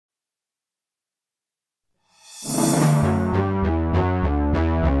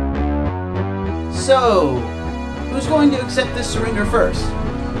So, who's going to accept this surrender first?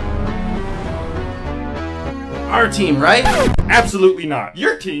 Our team, right? Absolutely not.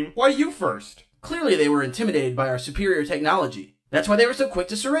 Your team? Why you first? Clearly they were intimidated by our superior technology. That's why they were so quick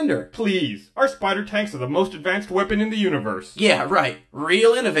to surrender. Please. Our spider tanks are the most advanced weapon in the universe. Yeah, right.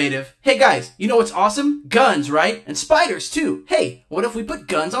 Real innovative. Hey guys, you know what's awesome? Guns, right? And spiders too. Hey, what if we put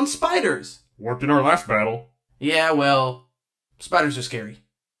guns on spiders? Worked in our last battle. Yeah, well, spiders are scary.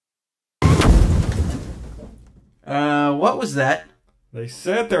 What was that? They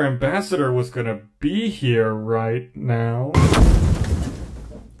said their ambassador was gonna be here right now.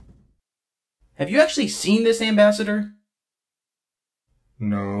 Have you actually seen this ambassador?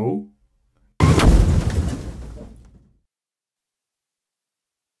 No.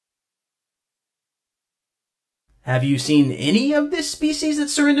 Have you seen any of this species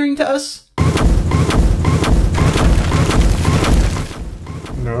that's surrendering to us?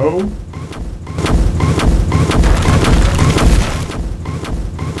 No.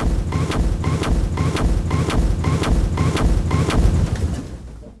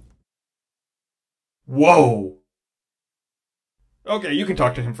 Whoa! Okay, you can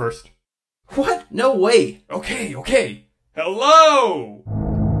talk to him first. What? No way. Okay. Hello!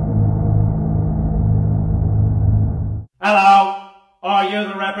 Hello! Are you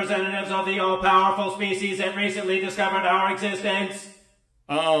the representatives of the all-powerful species that recently discovered our existence?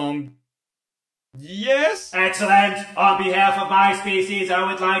 Yes? Excellent! On behalf of my species,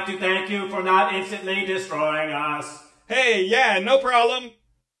 I would like to thank you for not instantly destroying us. Hey, yeah, no problem.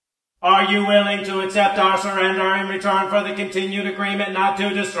 Are you willing to accept our surrender in return for the continued agreement not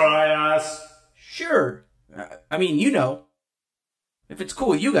to destroy us? Sure. I mean, you know. If it's cool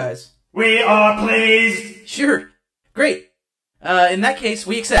with you guys. We are pleased! Sure. Great. In that case,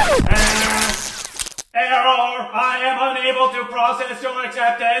 we accept. Error! I am unable to process your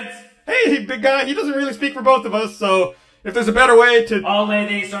acceptance! Hey, big guy, he doesn't really speak for both of us, so if there's a better way to... Only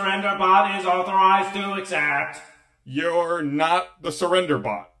the surrender bot is authorized to accept. You're not the surrender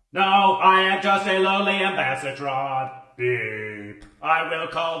bot. No, I am just a lowly ambassador. Beep. I will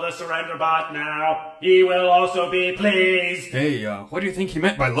call the surrender bot now. He will also be pleased. Hey, what do you think he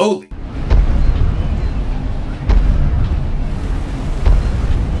meant by lowly?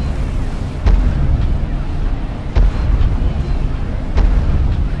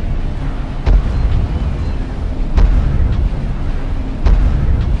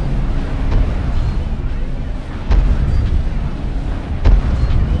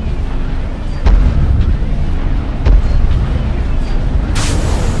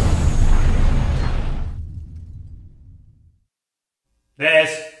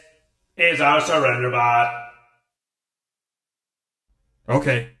 This is our surrender bot.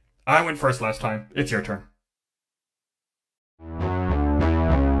 Okay, I went first last time. It's your turn.